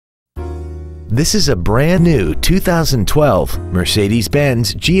This is a brand new 2012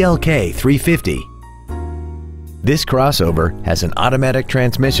 Mercedes-Benz GLK350. This crossover has an automatic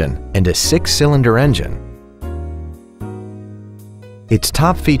transmission and a 6-cylinder engine. Its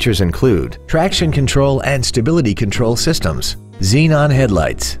top features include traction control and stability control systems, xenon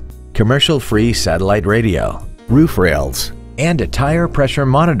headlights, commercial-free satellite radio, roof rails, and a tire pressure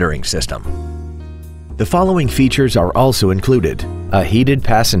monitoring system. The following features are also included: a heated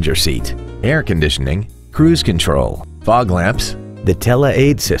passenger seat, air conditioning, cruise control, fog lamps, the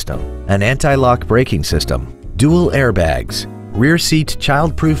Tele-Aid system, an anti-lock braking system, dual airbags, rear seat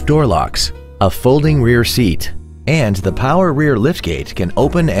child-proof door locks, a folding rear seat, and the power rear liftgate can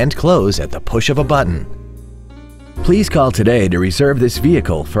open and close at the push of a button. Please call today to reserve this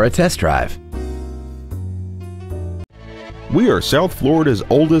vehicle for a test drive. We are South Florida's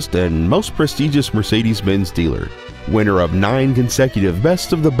oldest and most prestigious Mercedes-Benz dealer, winner of 9 consecutive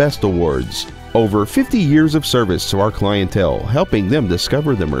Best of the Best awards. Over 50 years of service to our clientele, helping them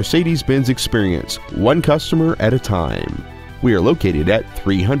discover the Mercedes-Benz experience, one customer at a time. We are located at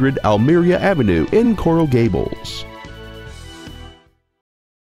 300 Almeria Avenue in Coral Gables.